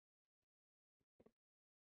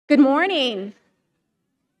Good morning.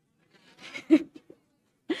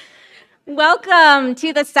 Welcome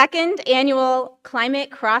to the second annual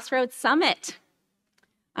Climate Crossroads Summit.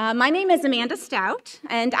 My name is Amanda Stout,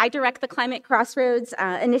 and I direct the Climate Crossroads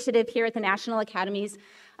initiative here at the National Academies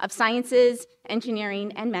of Sciences,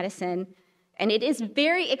 Engineering, and Medicine. And it is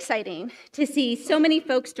very exciting to see so many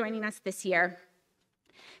folks joining us this year.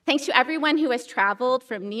 Thanks to everyone who has traveled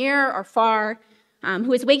from near or far,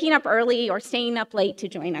 who is waking up early or staying up late to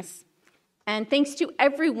join us. And thanks to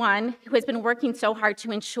everyone who has been working so hard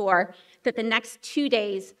to ensure that the next 2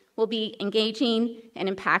 days will be engaging and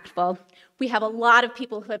impactful. We have a lot of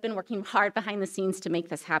people who have been working hard behind the scenes to make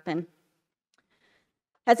this happen.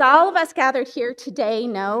 As all of us gathered here today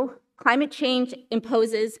know, climate change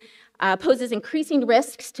poses increasing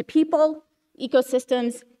risks to people,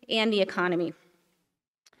 ecosystems, and the economy.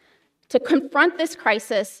 To confront this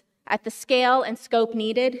crisis at the scale and scope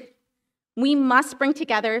needed, we must bring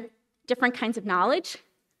together different kinds of knowledge,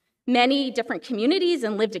 many different communities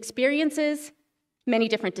and lived experiences, many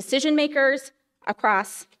different decision makers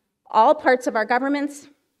across all parts of our governments,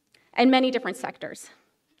 and many different sectors.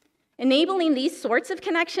 Enabling these sorts of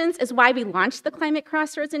connections is why we launched the Climate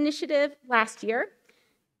Crossroads Initiative last year,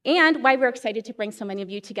 and why we're excited to bring so many of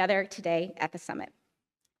you together today at the summit.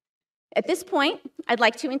 At this point, I'd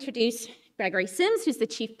like to introduce Gregory Sims, who's the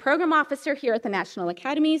Chief Program Officer here at the National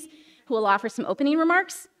Academies, who will offer some opening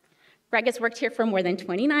remarks. Greg has worked here for more than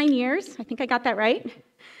 29 years, I think I got that right,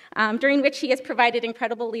 during which he has provided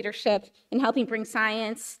incredible leadership in helping bring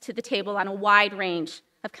science to the table on a wide range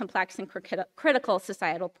of complex and critical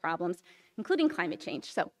societal problems, including climate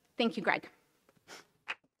change. So thank you, Greg.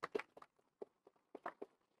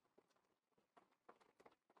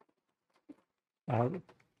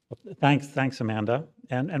 Thanks, Amanda,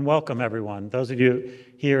 and welcome everyone. Those of you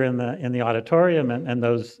here in the auditorium and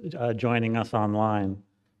those joining us online.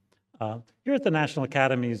 Here at the National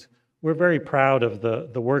Academies, we're very proud of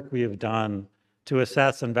the work we have done to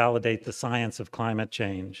assess and validate the science of climate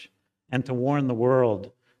change, and to warn the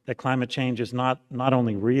world that climate change is not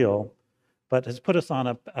only real, but has put us on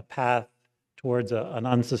a path towards an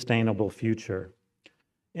unsustainable future.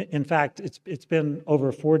 In fact, it's been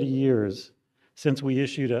over 40 years since we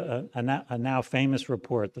issued a now famous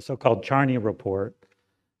report, the so-called Charney Report,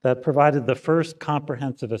 that provided the first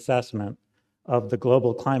comprehensive assessment of the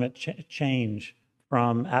global climate change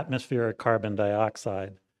from atmospheric carbon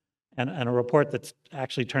dioxide, and a report that's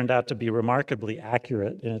actually turned out to be remarkably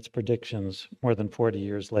accurate in its predictions more than 40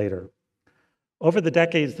 years later. Over the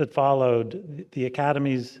decades that followed, the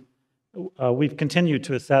academies, we've continued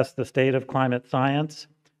to assess the state of climate science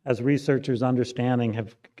as researchers' understanding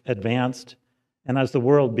have advanced, and as the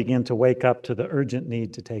world began to wake up to the urgent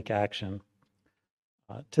need to take action.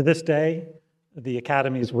 To this day, the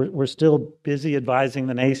academies, we're still busy advising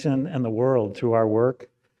the nation and the world through our work,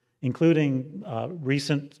 including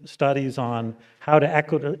recent studies on how to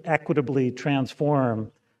equitably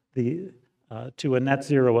transform to a net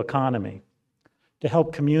zero economy, to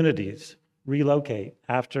help communities relocate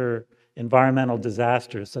after environmental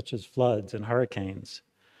disasters such as floods and hurricanes,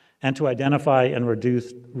 and to identify and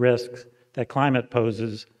reduce risks that climate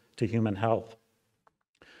poses to human health.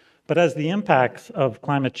 But as the impacts of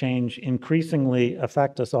climate change increasingly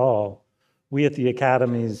affect us all, we at the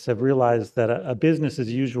academies have realized that a business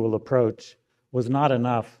as usual approach was not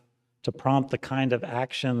enough to prompt the kind of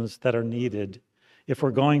actions that are needed if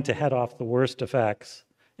we're going to head off the worst effects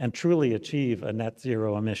and truly achieve a net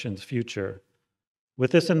zero emissions future.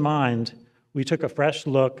 With this in mind, we took a fresh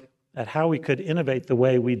look at how we could innovate the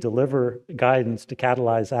way we deliver guidance to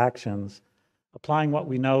catalyze actions, applying what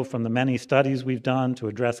we know from the many studies we've done to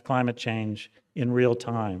address climate change in real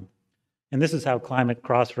time. And this is how Climate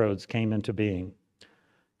Crossroads came into being.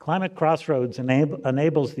 Climate Crossroads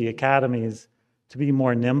enables the academies to be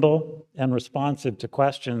more nimble and responsive to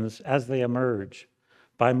questions as they emerge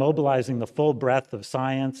by mobilizing the full breadth of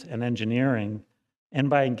science and engineering, and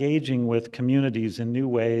by engaging with communities in new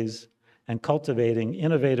ways and cultivating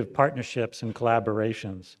innovative partnerships and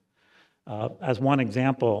collaborations. As one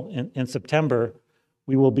example, in September,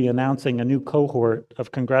 we will be announcing a new cohort of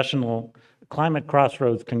Climate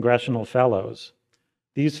Crossroads Congressional Fellows.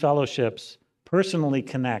 These fellowships personally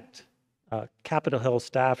connect Capitol Hill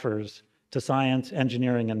staffers to science,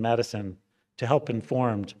 engineering, and medicine to help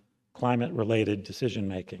informed climate-related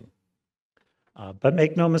decision-making. But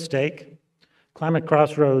make no mistake, Climate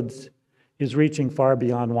Crossroads is reaching far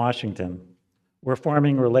beyond Washington. We're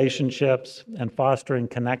forming relationships and fostering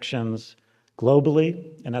connections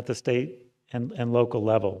globally and at the state and local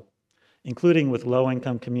level, including with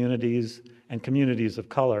low-income communities and communities of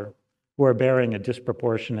color who are bearing a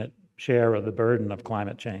disproportionate share of the burden of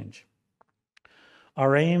climate change.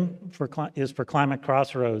 Our aim is for Climate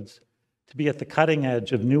Crossroads to be at the cutting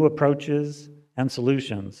edge of new approaches and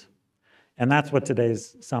solutions, and that's what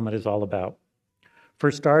today's summit is all about. For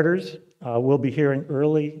starters, we'll be hearing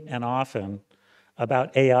early and often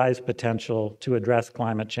about AI's potential to address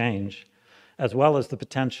climate change, as well as the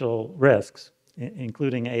potential risks,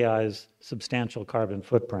 including AI's substantial carbon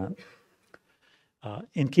footprint.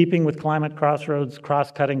 In keeping with Climate Crossroads'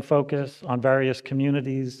 cross-cutting focus on various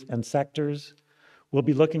communities and sectors, we'll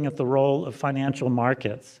be looking at the role of financial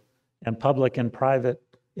markets and public and private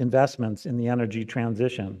investments in the energy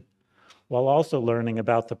transition, while also learning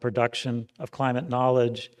about the production of climate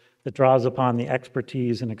knowledge that draws upon the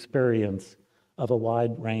expertise and experience of a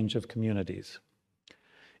wide range of communities.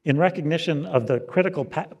 In recognition of the critical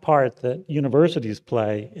part that universities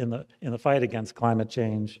play in the fight against climate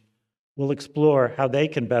change, we'll explore how they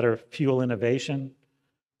can better fuel innovation,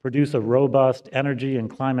 produce a robust energy and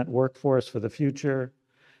climate workforce for the future,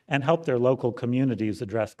 and help their local communities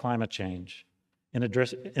address climate change, in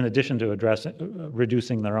addition to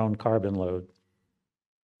reducing their own carbon load.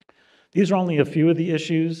 These are only a few of the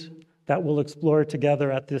issues that we'll explore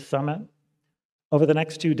together at this summit. Over the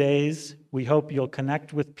next 2 days, we hope you'll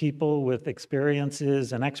connect with people with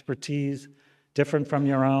experiences and expertise different from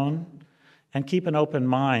your own, and keep an open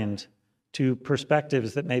mind to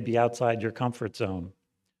perspectives that may be outside your comfort zone.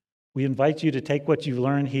 We invite you to take what you've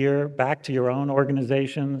learned here back to your own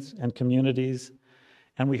organizations and communities,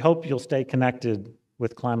 and we hope you'll stay connected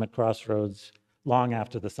with Climate Crossroads long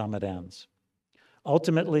after the summit ends.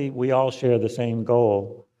 Ultimately, we all share the same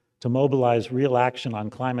goal: to mobilize real action on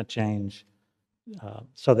climate change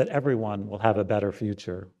so that everyone will have a better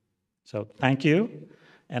future. So thank you,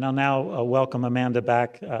 and I'll now welcome Amanda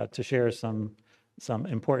back to share some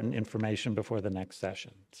important information before the next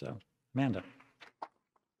session. So, Amanda.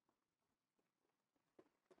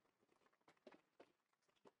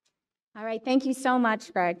 All right, thank you so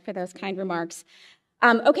much, Greg, for those kind remarks.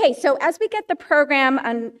 Okay, so as we get the program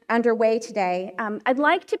underway today, I'd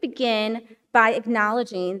like to begin by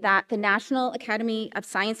acknowledging that the National Academy of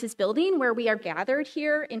Sciences building, where we are gathered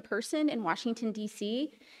here in person in Washington,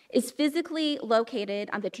 D.C., is physically located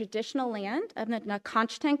on the traditional land of the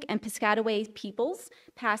Nacotchtank and Piscataway peoples,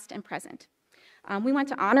 past and present. We want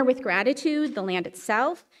to honor with gratitude the land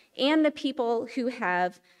itself and the people who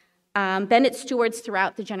have been its stewards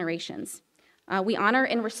throughout the generations. We honor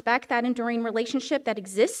and respect that enduring relationship that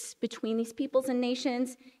exists between these peoples and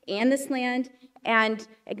nations and this land, and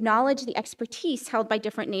acknowledge the expertise held by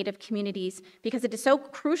different Native communities, because it is so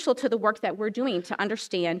crucial to the work that we're doing to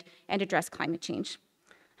understand and address climate change.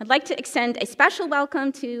 I'd like to extend a special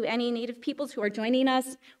welcome to any Native peoples who are joining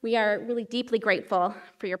us. We are really deeply grateful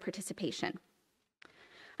for your participation.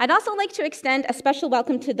 I'd also like to extend a special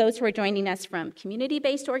welcome to those who are joining us from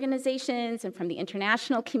community-based organizations and from the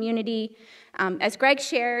international community. As Greg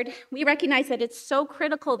shared, we recognize that it's so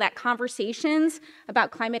critical that conversations about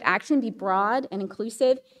climate action be broad and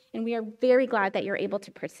inclusive, and we are very glad that you're able to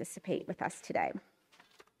participate with us today.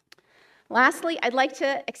 Lastly, I'd like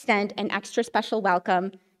to extend an extra special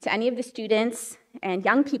welcome to any of the students and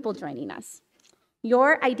young people joining us.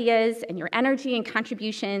 Your ideas and your energy and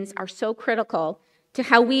contributions are so critical to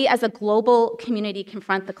how we as a global community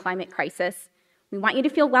confront the climate crisis. We want you to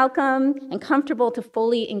feel welcome and comfortable to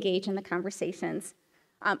fully engage in the conversations.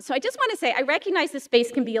 So I just want to say, I recognize this space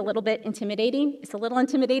can be a little bit intimidating. It's a little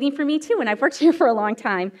intimidating for me too, and I've worked here for a long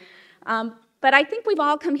time. But I think we've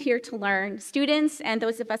all come here to learn, students and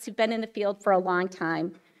those of us who've been in the field for a long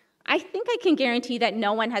time. I think I can guarantee that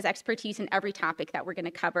no one has expertise in every topic that we're going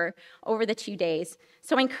to cover over the 2 days.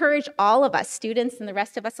 So I encourage all of us, students and the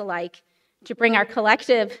rest of us alike, to bring our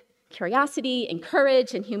collective curiosity and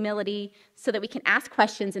courage and humility so that we can ask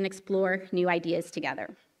questions and explore new ideas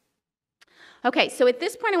together. Okay, so at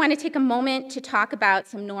this point, I want to take a moment to talk about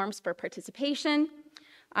some norms for participation.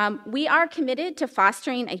 We are committed to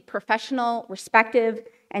fostering a professional, respectful,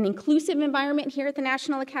 and inclusive environment here at the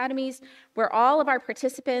National Academies, where all of our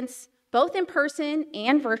participants, both in person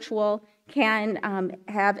and virtual, can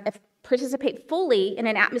participate fully in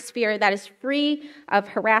an atmosphere that is free of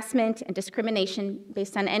harassment and discrimination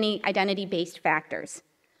based on any identity-based factors.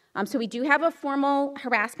 So we do have a formal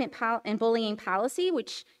harassment and bullying policy,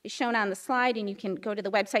 which is shown on the slide, and you can go to the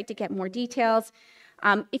website to get more details.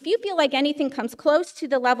 If you feel like anything comes close to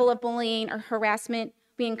the level of bullying or harassment,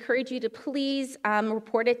 we encourage you to please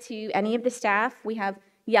report it to any of the staff. We have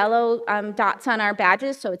yellow dots on our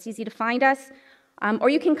badges, so it's easy to find us. Or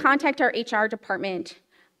you can contact our HR department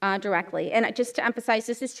directly. And just to emphasize,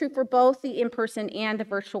 this is true for both the in-person and the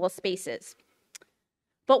virtual spaces.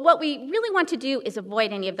 But what we really want to do is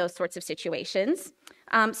avoid any of those sorts of situations.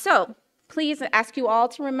 So please ask you all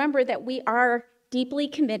to remember that we are deeply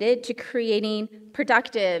committed to creating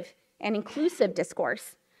productive and inclusive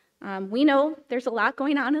discourse. We know there's a lot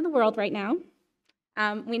going on in the world right now.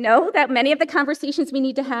 We know that many of the conversations we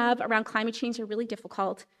need to have around climate change are really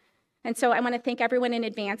difficult. And so I want to thank everyone in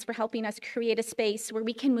advance for helping us create a space where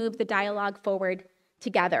we can move the dialogue forward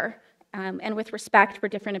together and with respect for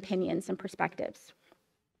different opinions and perspectives.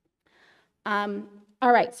 All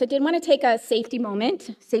right, so I did want to take a safety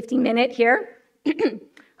minute here.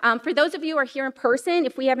 For those of you who are here in person,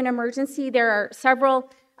 if we have an emergency, there are several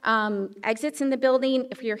exits in the building.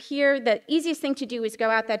 If you're here, the easiest thing to do is go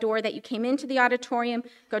out that door that you came into the auditorium,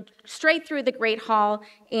 go straight through the Great Hall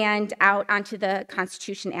and out onto the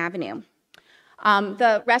Constitution Avenue.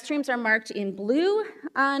 The restrooms are marked in blue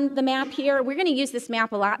on the map here. We're going to use this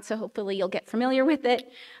map a lot, so hopefully you'll get familiar with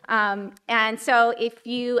it. And so if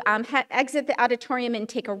you exit the auditorium and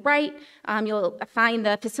take a right, you'll find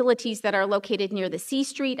the facilities that are located near the C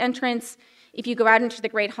Street entrance. If you go out into the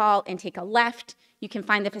Great Hall and take a left, you can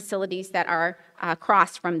find the facilities that are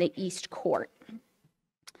across from the East Court.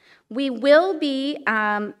 We will be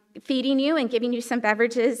feeding you and giving you some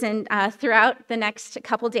beverages and throughout the next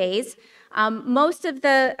couple days. Most of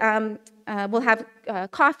the, we'll have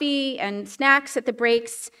coffee and snacks at the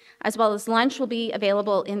breaks, as well as lunch will be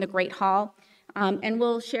available in the Great Hall. And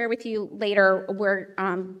we'll share with you later where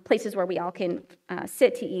places where we all can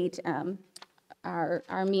sit to eat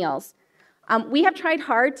our meals. We have tried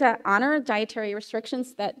hard to honor dietary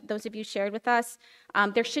restrictions that those of you shared with us.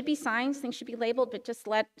 There should be signs, things should be labeled, but just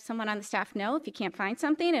let someone on the staff know if you can't find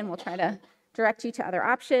something, and we'll try to direct you to other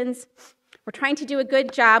options. We're trying to do a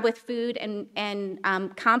good job with food and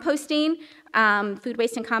composting, food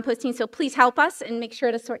waste and composting, so please help us and make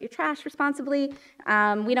sure to sort your trash responsibly.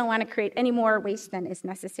 We don't want to create any more waste than is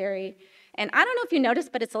necessary. And I don't know if you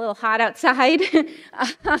noticed, but it's a little hot outside.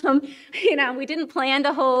 We didn't plan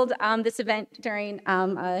to hold this event during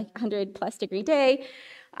a 100-plus degree day,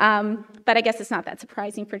 but I guess it's not that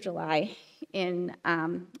surprising for July in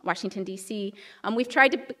Washington, D.C. We've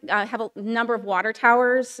tried to have a number of water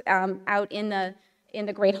towers out in the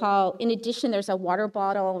Great Hall. In addition, there's a water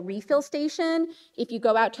bottle refill station. If you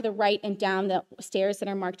go out to the right and down the stairs that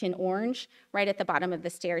are marked in orange, right at the bottom of the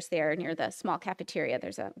stairs there near the small cafeteria,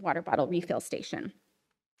 there's a water bottle refill station.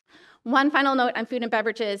 One final note on food and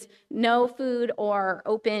beverages: no food or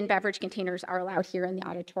open beverage containers are allowed here in the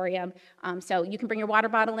auditorium. So you can bring your water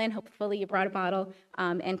bottle in. Hopefully you brought a bottle.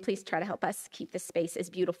 And please try to help us keep this space as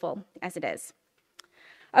beautiful as it is.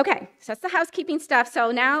 Okay, so that's the housekeeping stuff. So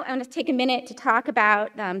now I'm going to take a minute to talk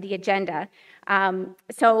about the agenda.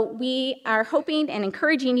 So we are hoping and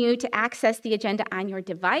encouraging you to access the agenda on your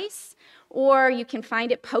device, or you can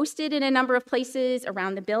find it posted in a number of places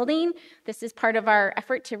around the building. This is part of our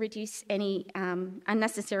effort to reduce any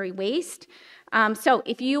unnecessary waste. So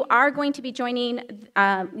if you are going to be accessing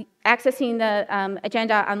the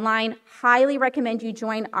agenda online, highly recommend you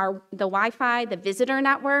join the Wi-Fi, the visitor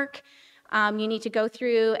network. You need to go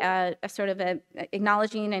through a sort of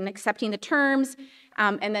acknowledging and accepting the terms.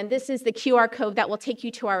 And then this is the QR code that will take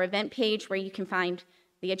you to our event page where you can find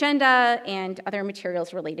the agenda and other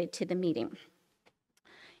materials related to the meeting.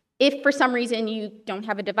 If for some reason you don't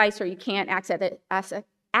have a device or you can't access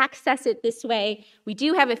it this way, we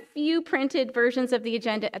do have a few printed versions of the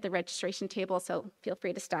agenda at the registration table, so feel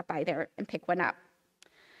free to stop by there and pick one up.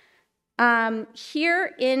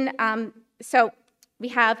 So we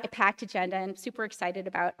have a packed agenda, and I'm super excited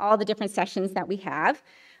about all the different sessions that we have.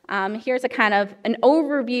 Here's a kind of an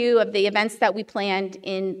overview of the events that we planned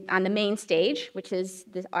on the main stage, which is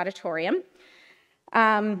the auditorium.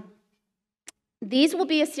 These will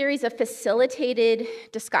be a series of facilitated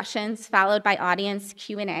discussions followed by audience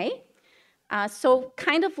Q&A. So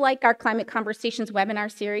kind of like our Climate Conversations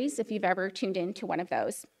webinar series, if you've ever tuned in to one of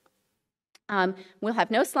those. We'll have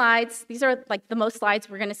no slides. These are like the most slides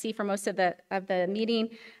we're going to see for most of the meeting.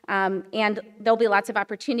 And there'll be lots of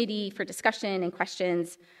opportunity for discussion and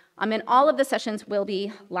questions. And all of the sessions will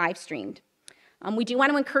be live streamed. We do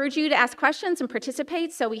want to encourage you to ask questions and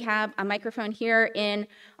participate. So we have a microphone here in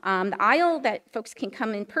the aisle that folks can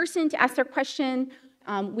come in person to ask their question.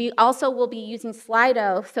 We also will be using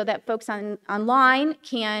Slido so that folks online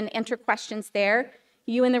can enter questions there.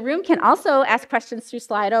 You in the room can also ask questions through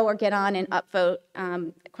Slido or get on and upvote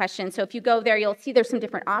questions. So if you go there, you'll see there's some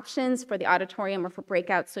different options for the auditorium or for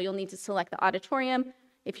breakouts. So you'll need to select the auditorium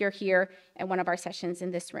if you're here at one of our sessions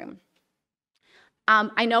in this room.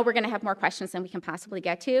 I know we're going to have more questions than we can possibly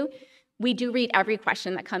get to. We do read every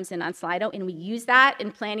question that comes in on Slido, and we use that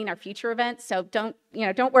in planning our future events. So don't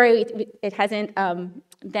worry, it hasn't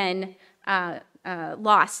been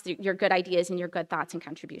lost, your good ideas and your good thoughts and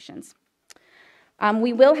contributions.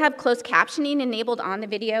 We will have closed captioning enabled on the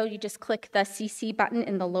video. You just click the CC button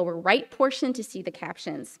in the lower right portion to see the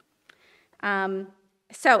captions. And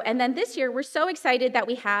then this year, we're so excited that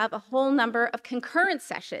we have a whole number of concurrent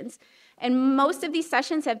sessions. And most of these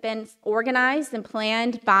sessions have been organized and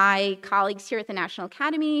planned by colleagues here at the National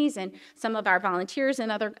Academies and some of our volunteers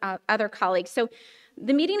and other colleagues. So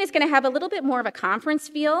the meeting is going to have a little bit more of a conference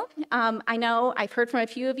feel. I know I've heard from a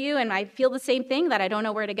few of you, and I feel the same thing, that I don't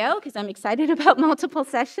know where to go because I'm excited about multiple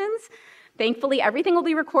sessions. Thankfully, everything will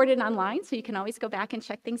be recorded online, so you can always go back and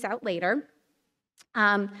check things out later.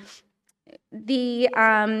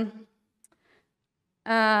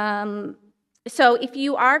 So if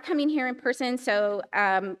you are coming here in person,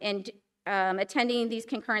 attending these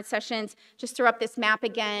concurrent sessions, just throw up this map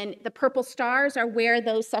again. The purple stars are where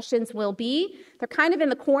those sessions will be. They're kind of in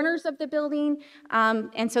the corners of the building,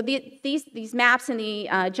 and so these maps and the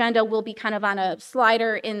agenda will be kind of on a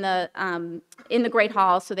slider in the Great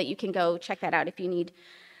Hall, so that you can go check that out if you need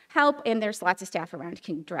help. And there's lots of staff around who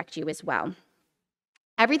can direct you as well.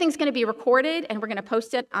 Everything's going to be recorded, and we're going to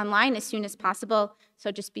post it online as soon as possible.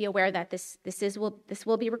 So just be aware that this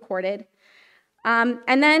will be recorded. And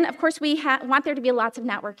then, of course, we want there to be lots of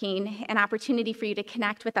networking and opportunity for you to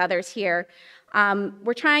connect with others here.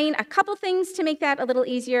 We're trying a couple things to make that a little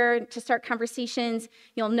easier to start conversations.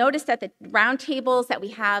 You'll notice that the round tables that we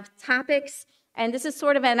have topics, and this is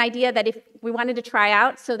sort of an idea that if we wanted to try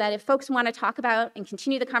out, so that if folks want to talk about and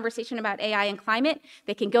continue the conversation about AI and climate,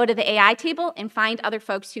 they can go to the AI table and find other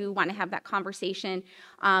folks who want to have that conversation.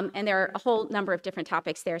 And there are a whole number of different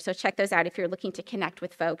topics there, so check those out if you're looking to connect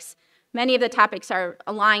with folks. Many of the topics are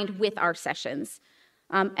aligned with our sessions.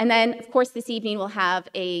 And then, of course, this evening we'll have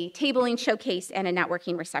a tabling showcase and a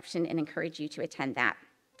networking reception, and encourage you to attend that.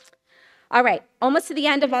 All right, almost to the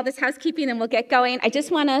end of all this housekeeping, and we'll get going. I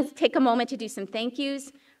just want to take a moment to do some thank yous.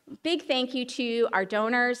 Big thank you to our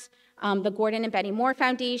donors, the Gordon and Betty Moore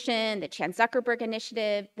Foundation, the Chan Zuckerberg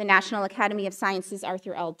Initiative, the National Academy of Sciences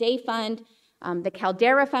Arthur L. Day Fund, the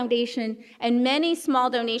Caldera Foundation, and many small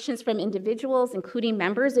donations from individuals, including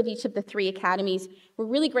members of each of the 3 academies. We're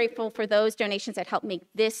really grateful for those donations that help make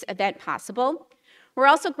this event possible. We're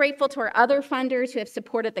also grateful to our other funders who have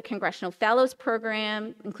supported the Congressional Fellows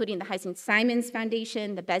Program, including the Heising-Simons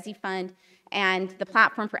Foundation, the BESI Fund, and the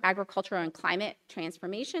Platform for Agricultural and Climate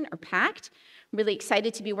Transformation, or PACT. I'm really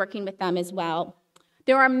excited to be working with them as well.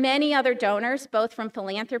 There are many other donors, both from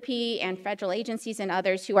philanthropy and federal agencies and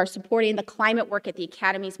others, who are supporting the climate work at the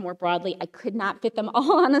academies more broadly. I could not fit them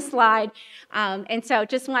all on a slide. And so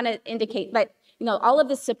just want to indicate that all of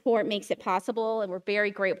this support makes it possible, and we're very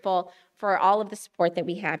grateful for all of the support that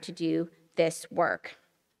we have to do this work.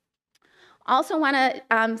 Also want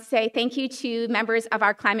to say thank you to members of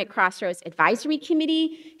our Climate Crossroads Advisory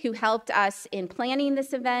Committee who helped us in planning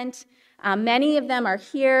this event. Many of them are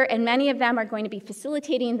here, and many of them are going to be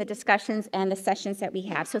facilitating the discussions and the sessions that we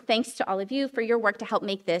have. So thanks to all of you for your work to help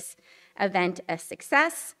make this event a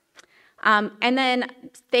success. And then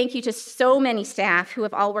thank you to so many staff who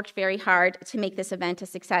have all worked very hard to make this event a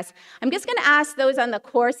success. I'm just going to ask those on the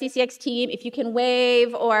core CCX team if you can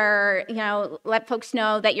wave or let folks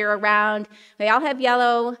know that you're around. They all have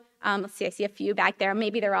yellow. Let's see, I see a few back there.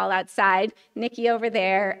 Maybe they're all outside. Nikki over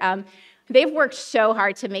there. They've worked so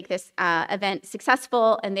hard to make this event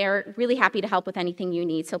successful, and they're really happy to help with anything you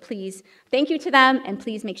need. So please, thank you to them, and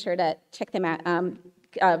please make sure to check them out.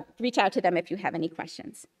 Reach out to them if you have any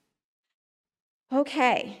questions.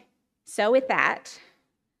 Okay, so with that,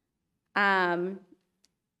 my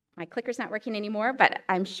clicker's not working anymore, but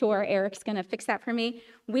I'm sure Eric's going to fix that for me.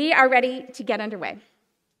 We are ready to get underway.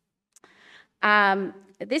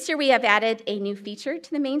 This year we have added a new feature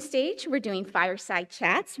to the main stage. We're doing fireside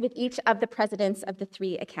chats with each of the presidents of the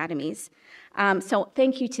 3 academies. So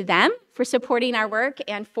thank you to them for supporting our work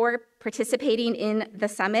and for participating in the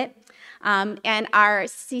summit. And our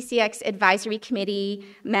CCX Advisory Committee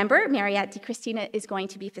member, Mariette DiCristina, is going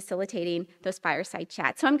to be facilitating those fireside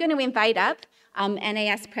chats. So I'm going to invite up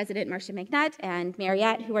NAS President Marcia McNutt and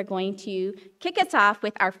Mariette, who are going to kick us off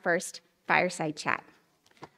with our first fireside chat.